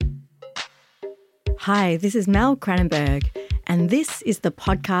Hi, this is Mel Cranenberg, and this is the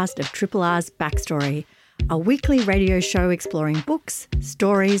podcast of Triple R's Backstory, a weekly radio show exploring books,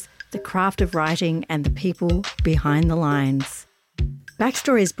 stories, the craft of writing, and the people behind the lines.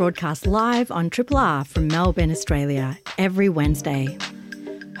 Backstory is broadcast live on Triple R from Melbourne, Australia, every Wednesday.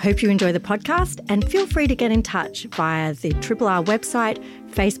 Hope you enjoy the podcast and feel free to get in touch via the Triple R website,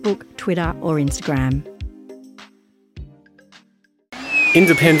 Facebook, Twitter or Instagram.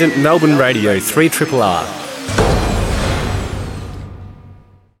 Independent Melbourne Radio 3RRR.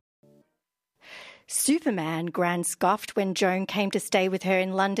 Superman, Gran scoffed when Joan came to stay with her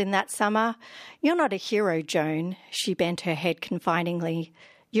in London that summer. "You're not a hero, Joan." She bent her head confidingly.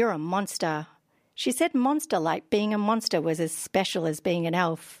 "You're a monster." She said monster like being a monster was as special as being an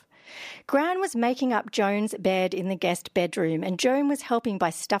elf. Gran was making up Joan's bed in the guest bedroom, and Joan was helping by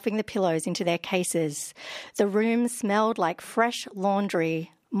stuffing the pillows into their cases. The room smelled like fresh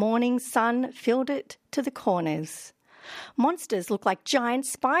laundry. Morning sun filled it to the corners. "Monsters look like giant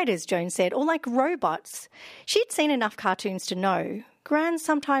spiders," Joan said, "or like robots." She'd seen enough cartoons to know. Gran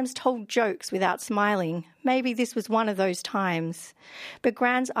sometimes told jokes without smiling. Maybe this was one of those times. But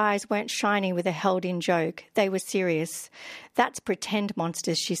Gran's eyes weren't shiny with a held-in joke. They were serious. "That's pretend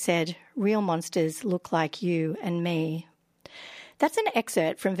monsters," she said. "Real monsters look like you and me." That's an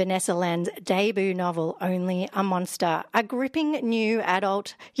excerpt from Vanessa Land's debut novel, Only a Monster, a gripping new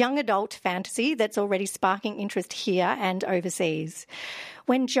young adult fantasy that's already sparking interest here and overseas.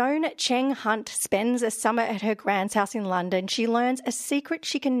 When Joan Cheng Hunt spends a summer at her Gran's house in London, she learns a secret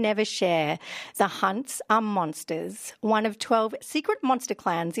she can never share. The Hunts are monsters, one of 12 secret monster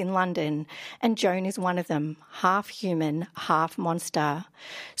clans in London, and Joan is one of them, half human, half monster.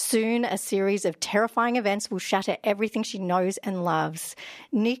 Soon, a series of terrifying events will shatter everything she knows and loves.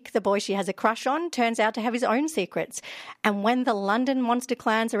 Nick, the boy she has a crush on, turns out to have his own secrets, and when the London monster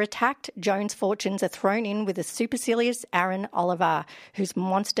clans are attacked, Joan's fortunes are thrown in with the supercilious Aaron Oliver, whose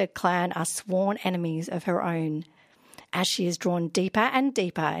monster clan are sworn enemies of her own. As she is drawn deeper and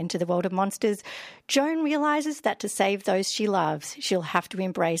deeper into the world of monsters, Joan realises that to save those she loves, she'll have to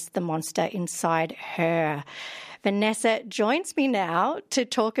embrace the monster inside her. Vanessa joins me now to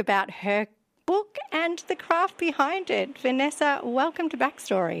talk about her book and the craft behind it. Vanessa, welcome to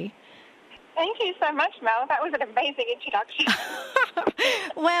Backstory. Thank you so much, Mel. That was an amazing introduction.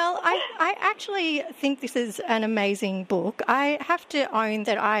 Well, I actually think this is an amazing book. I have to own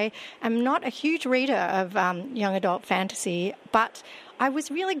that I am not a huge reader of young adult fantasy, but I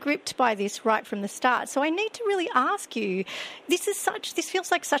was really gripped by this right from the start. So I need to really ask you, this feels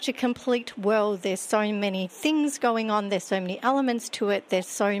like such a complete world. There's so many things going on. There's so many elements to it. There's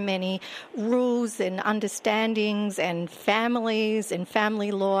so many rules and understandings and families and family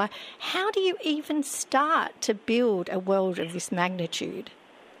law. How do you even start to build a world of this magnitude?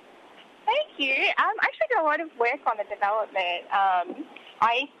 Thank you. I actually did a lot of work on the development.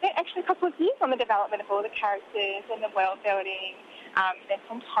 I spent actually a couple of years on the development of all the characters and the world building. There's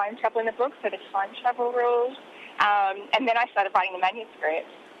some time travel in the book, so the time travel rules. And then I started writing the manuscript.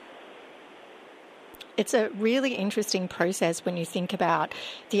 It's a really interesting process when you think about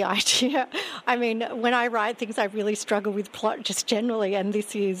the idea. I mean, when I write things, I really struggle with plot just generally, and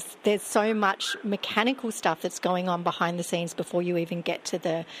there's so much mechanical stuff that's going on behind the scenes before you even get to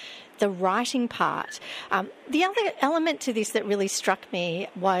the writing part. The other element to this that really struck me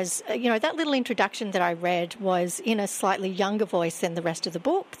was, that little introduction that I read was in a slightly younger voice than the rest of the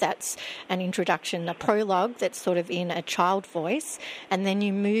book. That's an introduction, a prologue that's sort of in a child voice, and then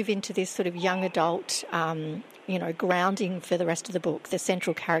you move into this sort of young adult, grounding for the rest of the book. The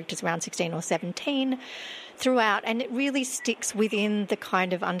central character's around 16 or 17 throughout, and it really sticks within the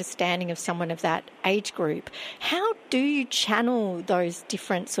kind of understanding of someone of that age group. How do you channel those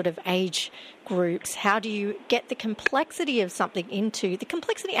different sort of age groups? How do you get the complexity of something into the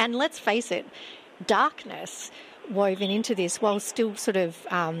complexity and, let's face it, darkness woven into this while still sort of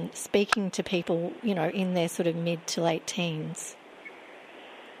speaking to people, in their sort of mid to late teens?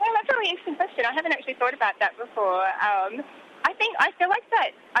 Well, that's a really interesting question. I haven't actually thought about that before. I feel like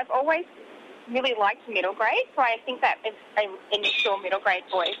that I've always really liked middle grade, so I think that it's an initial middle grade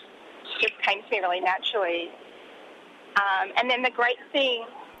voice just came to me really naturally. And then the great thing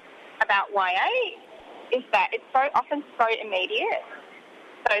about YA is that it's so often so immediate.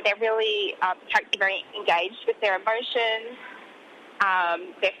 So they're really characters very engaged with their emotions.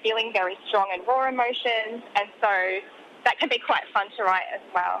 They're feeling very strong and raw emotions, and so that can be quite fun to write as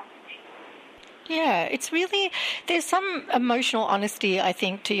well. Yeah, it's really, there's some emotional honesty, I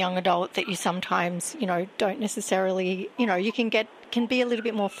think, to young adult that you sometimes, don't necessarily, you can get can be a little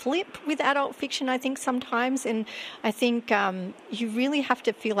bit more flip with adult fiction, I think, sometimes. And I think you really have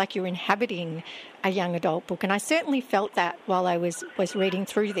to feel like you're inhabiting a young adult book. And I certainly felt that while I was reading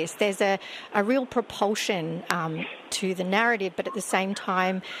through this. There's a real propulsion to the narrative, but at the same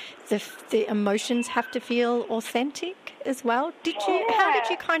time, the emotions have to feel authentic as well. How did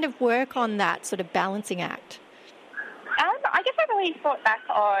you kind of work on that sort of balancing act? I guess I really thought back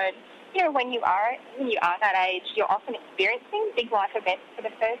on, when you are that age, you're often experiencing big life events for the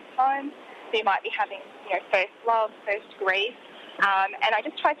first time. So you might be having, first love, first grief. And I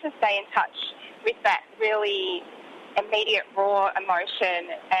just tried to stay in touch with that really immediate, raw emotion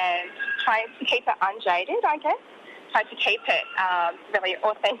and trying to keep it unjaded, I guess. Tried to keep it really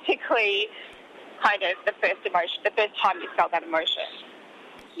authentically kind of the first time you felt that emotion.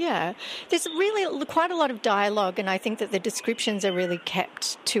 Yeah, there's really quite a lot of dialogue, and I think that the descriptions are really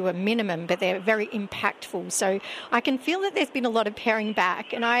kept to a minimum, but they're very impactful. So I can feel that there's been a lot of paring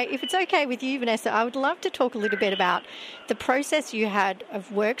back. And if it's okay with you, Vanessa, I would love to talk a little bit about the process you had of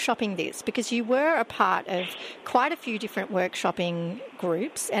workshopping this, because you were a part of quite a few different workshopping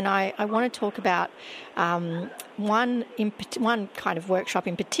groups, and I want to talk about one kind of workshop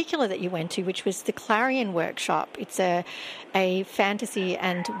in particular that you went to, which was the Clarion workshop. It's a fantasy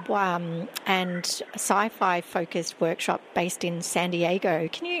and sci-fi focused workshop based in San Diego.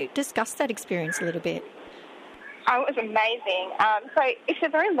 Can you discuss that experience a little bit? Oh, it was amazing. So it's a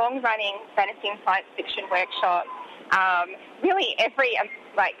very long-running fantasy and science fiction workshop. Really,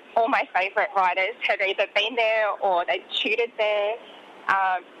 all my favourite writers had either been there or they'd tutored there.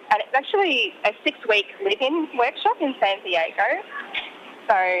 And it's actually a 6-week live-in workshop in San Diego.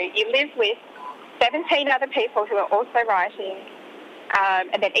 So you live with 17 other people who are also writing,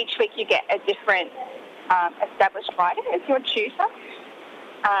 and then each week you get a different established writer as your tutor.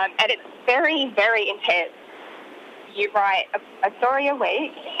 And it's very, very intense. You write a story a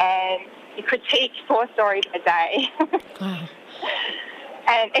week and you critique 4 stories a day. Wow.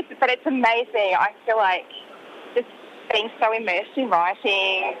 But it's amazing. I feel like just being so immersed in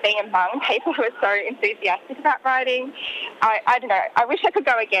writing, being among people who are so enthusiastic about writing. I don't know. I wish I could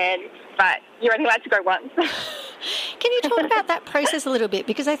go again, but you're only allowed to go once. Can you talk about that process a little bit?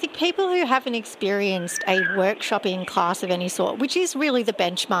 Because I think people who haven't experienced a workshopping class of any sort, which is really the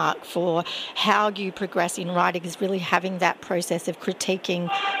benchmark for how you progress in writing, is really having that process of critiquing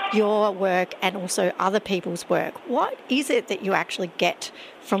your work and also other people's work. What is it that you actually get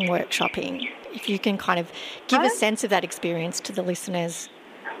from workshopping? If you can kind of give a sense of that experience to the listeners.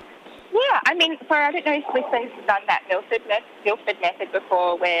 Yeah, I mean, I don't know if listeners have done that Milford method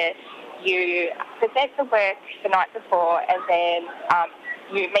before, where you present the work the night before and then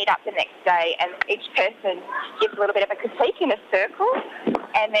you meet up the next day and each person gives a little bit of a critique in a circle,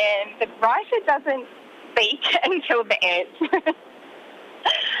 and then the writer doesn't speak until the end. But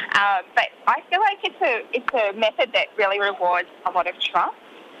I feel like it's a method that really rewards a lot of trust.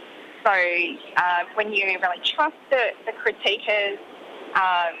 So when you really trust the critiquers,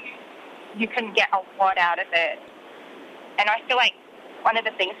 you can get a lot out of it. And I feel like one of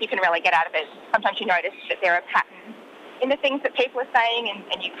the things you can really get out of it, sometimes you notice that there are patterns in the things that people are saying,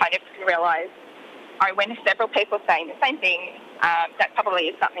 and you kind of can realise, when several people are saying the same thing, that probably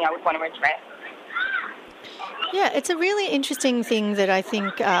is something I would want to address. Yeah, it's a really interesting thing that I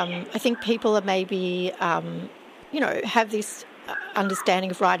think people are maybe, have this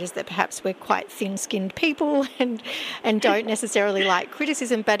understanding of writers that perhaps we're quite thin-skinned people and don't necessarily like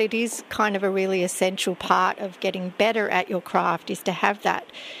criticism, but it is kind of a really essential part of getting better at your craft, is to have that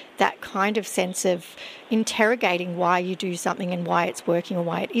kind of sense of interrogating why you do something and why it's working or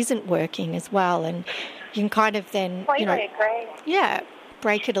why it isn't working as well. And you can kind of then, agree. Yeah,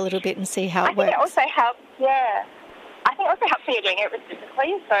 break it a little bit and see how it works. I think it also helps when you're doing it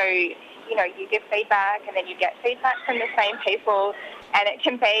reciprocally. So, you give feedback and then you get feedback from the same people, and it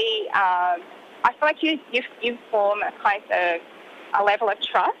can be, I feel like you form a kind of a level of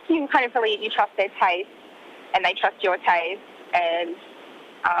trust. You kind of you trust their taste and they trust your taste, and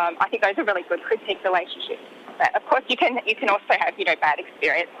I think those are really good critique relationships. But of course you can also have, bad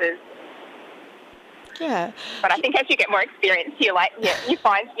experiences. Yeah. But I think as you get more experience, you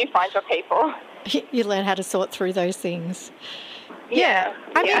find your people. You learn how to sort through those things. Yeah.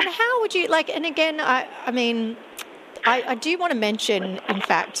 I mean, how would you, and again, I mean, I do want to mention, in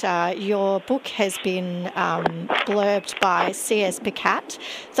fact, your book has been blurbed by C.S. Pacat.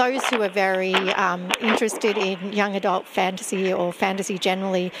 Those who are very interested in young adult fantasy or fantasy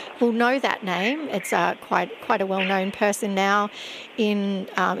generally will know that name. It's quite a well-known person now in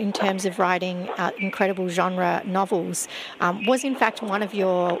terms of writing incredible genre novels. Was in fact one of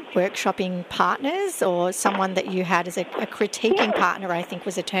your workshopping partners, or someone that you had as a critiquing partner, I think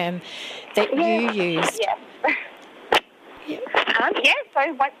was a term that you used. Yeah.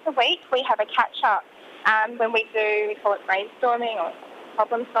 So once a week we have a catch-up when we call it brainstorming or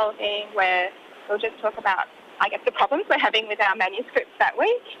problem solving, where we'll just talk about, I guess, the problems we're having with our manuscripts that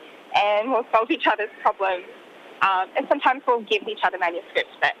week, and we'll solve each other's problems. And sometimes we'll give each other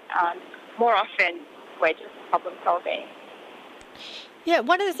manuscripts, but more often we're just problem solving. Yeah,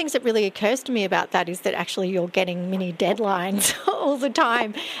 one of the things that really occurs to me about that is that actually you're getting mini deadlines all the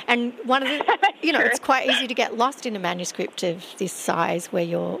time. And one of the, it's quite easy to get lost in a manuscript of this size where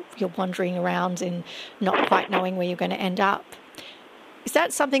you're wandering around and not quite knowing where you're going to end up. Is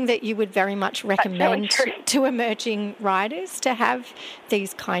that something that you would very much recommend to emerging writers, to have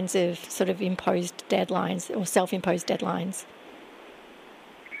these kinds of sort of imposed deadlines or self-imposed deadlines?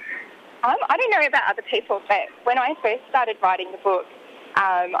 I don't know about other people, but when I first started writing the book,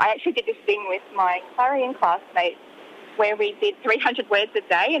 I actually did this thing with my Clarion classmates where we did 300 words a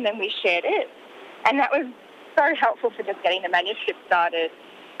day and then we shared it. And that was so helpful for just getting the manuscript started.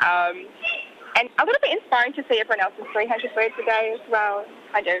 And a little bit inspiring to see everyone else's 300 words a day as well,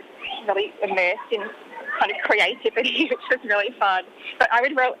 kind of really immersed in kind of creativity, which was really fun. But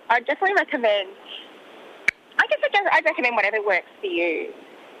I'd definitely recommend, I'd recommend whatever works for you.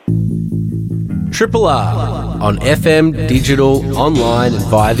 Triple R on FM, digital, online and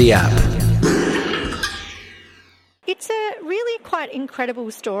via the app. It's a really quite incredible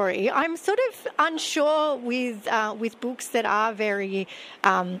story. I'm sort of unsure with books that are very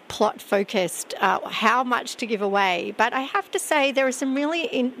plot-focused how much to give away. But I have to say there are some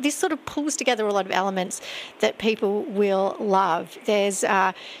really... this sort of pulls together a lot of elements that people will love. There's,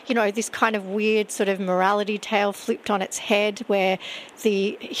 this kind of weird sort of morality tale flipped on its head where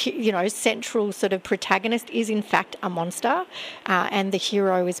the, central sort of protagonist is in fact a monster and the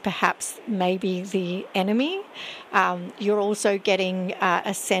hero is perhaps maybe the enemy. You're also getting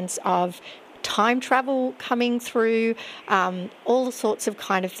a sense of time travel coming through, all sorts of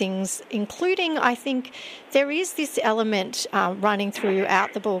kind of things, including, I think, there is this element running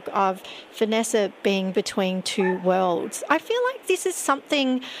throughout the book of Vanessa being between two worlds. I feel like this is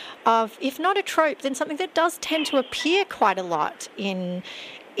something of, if not a trope, then something that does tend to appear quite a lot in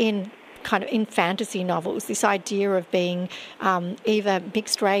fantasy novels, this idea of being either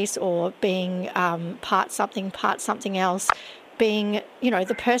mixed race or being part something else, being,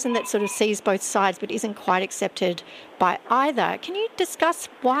 the person that sort of sees both sides but isn't quite accepted by either. Can you discuss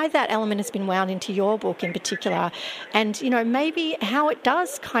why that element has been wound into your book in particular, and, maybe how it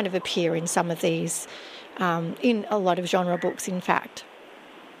does kind of appear in some of these, in a lot of genre books, in fact?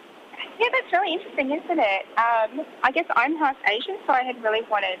 Yeah, that's really interesting, isn't it? I guess I'm half Asian, so I had really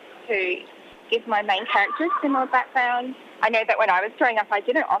wanted to give my main character a similar background. I know that when I was growing up, I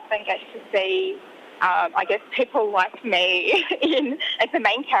didn't often get to see, people like me as the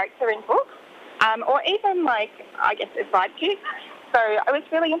main character in books, or even as sidekick. So it was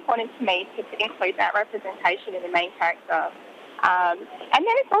really important to me to include that representation in the main character. And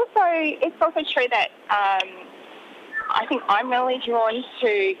then it's also true that I think I'm really drawn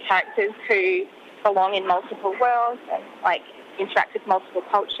to characters who belong in multiple worlds and interact with multiple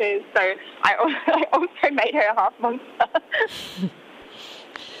cultures. So I also made her half monster.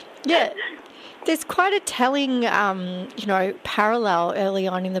 Yeah. There's quite a telling, parallel early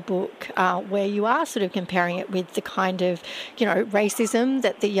on in the book where you are sort of comparing it with the kind of, racism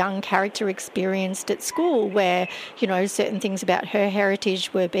that the young character experienced at school where, certain things about her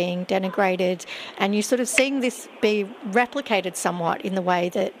heritage were being denigrated, and you're sort of seeing this be replicated somewhat in the way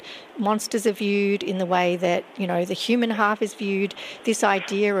that monsters are viewed, in the way that, the human half is viewed, this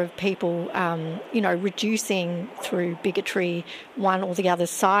idea of people, reducing through bigotry one or the other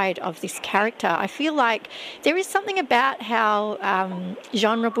side of this character. I feel like there is something about how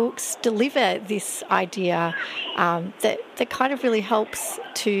genre books deliver this idea that kind of really helps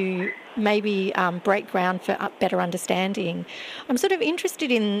to maybe break ground for better understanding. I'm sort of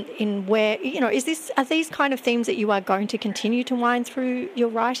interested in where, are these kind of themes that you are going to continue to wind through your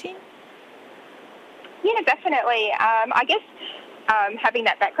writing? Yeah, definitely. I guess having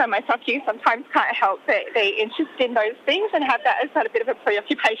that background myself, you sometimes can't help but be interested in those things and have that as a bit of a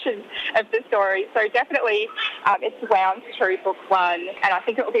preoccupation of the story. So definitely it's wound through book one, and I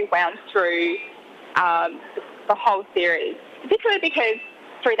think it will be wound through the whole series, particularly because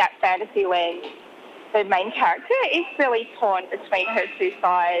through that fantasy lens, the main character is really torn between her two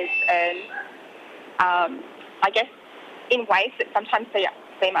sides, and I guess in ways that sometimes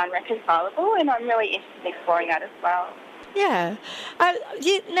seem unreconcilable, and I'm really interested in exploring that as well. Yeah.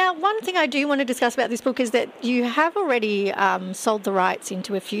 Now, one thing I do want to discuss about this book is that you have already sold the rights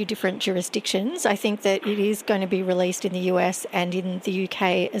into a few different jurisdictions. I think that it is going to be released in the US and in the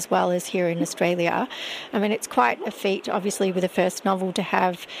UK as well as here in Australia. I mean, it's quite a feat, obviously, with a first novel to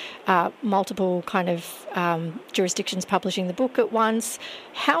have multiple kind of jurisdictions publishing the book at once.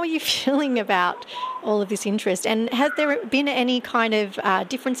 How are you feeling about all of this interest? And has there been any kind of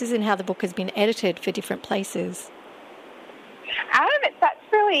differences in how the book has been edited for different places?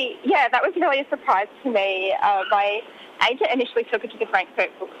 That was really a surprise to me. My agent initially took it to the Frankfurt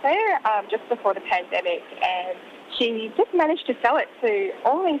Book Fair just before the pandemic, and she just managed to sell it to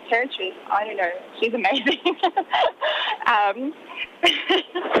all these territories. I don't know, she's amazing.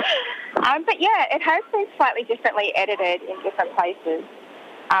 But yeah, it has been slightly differently edited in different places.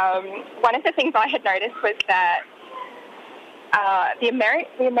 One of the things I had noticed was that the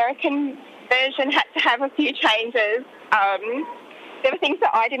American version had to have a few changes. There were things that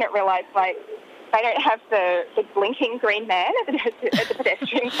I didn't realise, like they don't have the blinking green man as the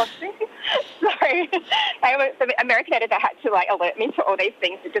pedestrian crossing. So the American editor had to alert me to all these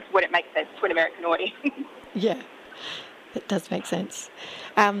things that just wouldn't make sense to an American audience. Yeah, that does make sense.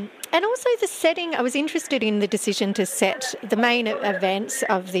 And also the setting, I was interested in the decision to set the main events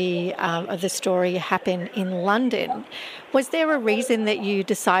of the story happen in London. Was there a reason that you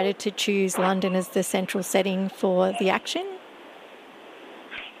decided to choose London as the central setting for the action?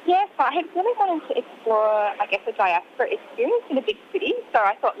 Yes, I had really wanted to explore, I guess, a diaspora experience in a big city, so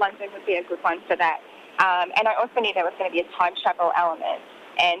I thought London would be a good one for that. And I also knew there was going to be a time travel element.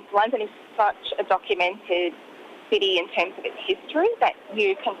 And London is such a documented city in terms of its history that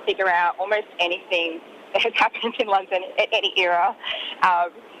you can figure out almost anything that has happened in London at any era.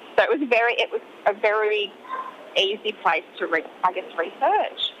 So it was a very easy place to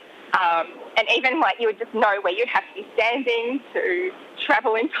research. And even you would just know where you'd have to be standing to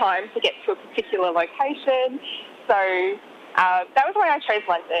travel in time to get to a particular location. So that was why I chose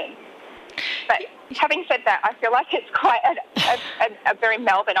London. But having said that, I feel like it's quite a very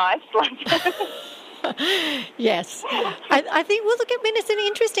Melbourneised London. Yes. I think, well, look, I mean, it's an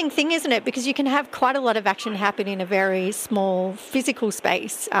interesting thing, isn't it? Because you can have quite a lot of action happen in a very small physical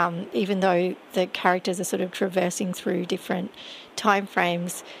space, even though the characters are sort of traversing through different time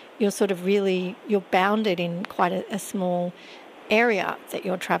frames. You're bounded in quite a small area that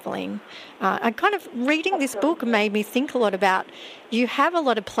you're travelling. And kind of reading this book made me think a lot about, you have a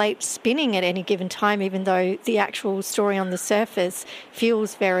lot of plates spinning at any given time, even though the actual story on the surface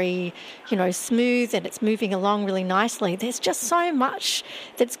feels very, smooth and it's moving along really nicely. There's just so much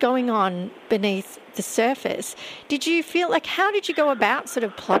that's going on beneath the surface. Did you feel how did you go about sort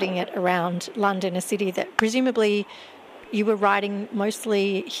of plotting it around London, a city that presumably you were writing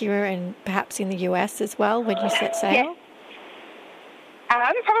mostly here and perhaps in the US as well when you set sail? Yes.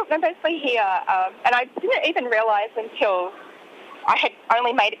 Probably mostly here, and I didn't even realise until I had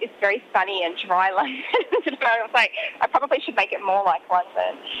only made it this very sunny and dry London. I was like, I probably should make it more like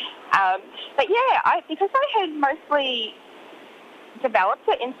London. But yeah, because I had mostly developed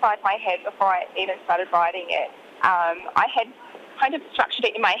it inside my head before I even started writing it, I had kind of structured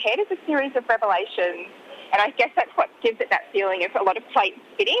it in my head as a series of revelations. And I guess that's what gives it that feeling of a lot of plates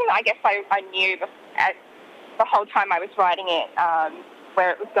spinning. I guess I knew the whole time I was writing it where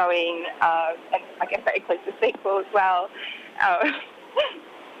it was going, and I guess that includes the sequel as well.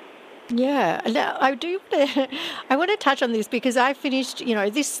 Yeah, now I want to touch on this because I finished,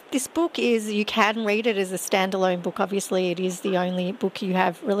 this book you can read it as a standalone book. Obviously, it is the only book you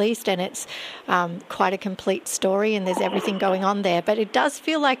have released, and it's quite a complete story, and there's everything going on there. But it does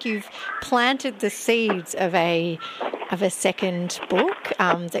feel like you've planted the seeds of a second book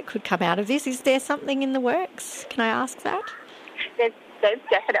that could come out of this. Is there something in the works? Can I ask that? There's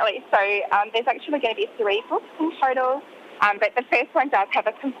definitely. So there's actually going to be 3 books in total. But the first one does have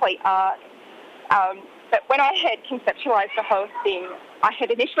a complete arc. But when I had conceptualised the whole thing, I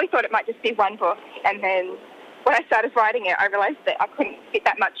had initially thought it might just be one book, and then when I started writing it, I realised that I couldn't fit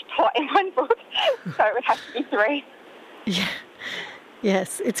that much plot in one book, so it would have to be 3. Yeah.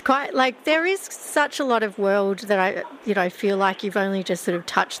 Yes, it's quite there is such a lot of world that I feel like you've only just sort of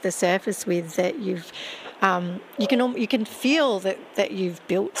touched the surface with, that you've you can feel that you've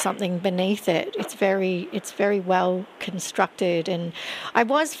built something beneath it. It's very well constructed. And I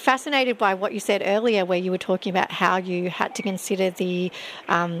was fascinated by what you said earlier, where you were talking about how you had to consider the,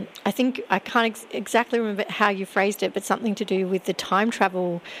 I think I can't exactly remember how you phrased it, but something to do with the time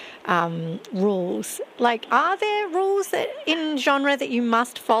travel rules. Like, are there rules that in genre that you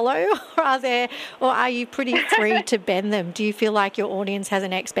must follow, or are you pretty free to bend them? Do you feel like your audience has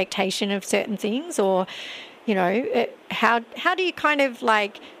an expectation of certain things, or, you know, how do you kind of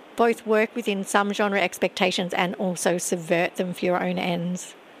like both work within some genre expectations and also subvert them for your own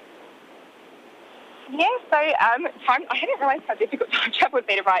ends? Yeah, so I hadn't realised how difficult time travel would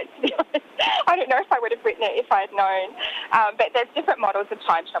be to write, to be honest. I don't know if I would have written it if I had known. But there's different models of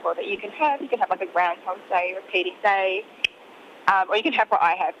time travel that you can have. You can have like a groundhog day, repeating day, or you can have what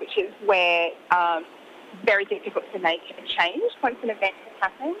I have, which is where very difficult to make a change once an event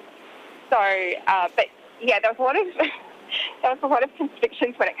has happened. So, but yeah, there was a lot of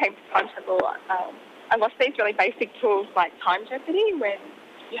constrictions when it came to time travel. I lost these really basic tools like Time Jeopardy, when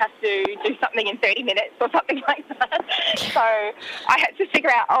you have to do something in 30 minutes or something like that. So I had to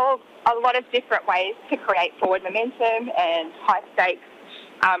figure out a lot of different ways to create forward momentum and high stakes,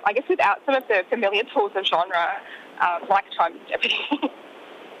 I guess without some of the familiar tools of genre, like Time Jeopardy.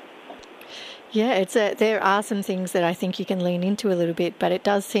 Yeah, there are some things that I think you can lean into a little bit, but it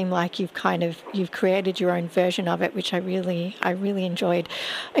does seem like you've created your own version of it, which I really enjoyed.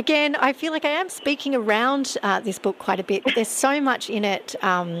 Again, I feel like I am speaking around this book quite a bit, but there's so much in it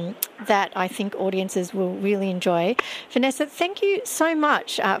that I think audiences will really enjoy. Vanessa, thank you so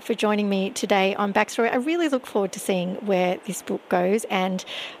much for joining me today on Backstory. I really look forward to seeing where this book goes, and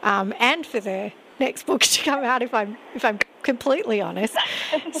for the next book to come out, if I'm completely honest.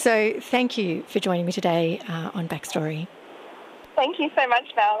 So thank you for joining me today on Backstory. Thank you so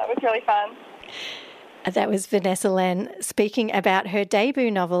much, Val. That was really fun. That was Vanessa Len speaking about her debut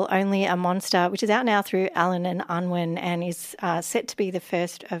novel, Only a Monster, which is out now through Allen and Unwin and is set to be the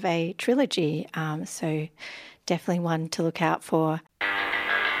first of a trilogy. So definitely one to look out for.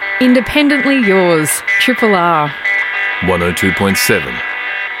 Independently yours, Triple R. 102.7.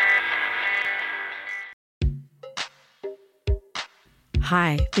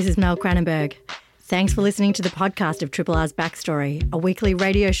 Hi, this is Mel Cranenberg. Thanks for listening to the podcast of Triple R's Backstory, a weekly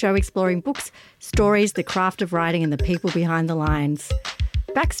radio show exploring books, stories, the craft of writing and the people behind the lines.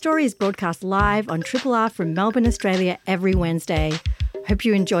 Backstory is broadcast live on Triple R from Melbourne, Australia every Wednesday. Hope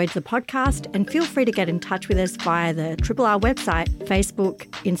you enjoyed the podcast and feel free to get in touch with us via the Triple R website, Facebook,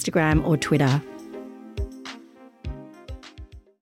 Instagram or Twitter.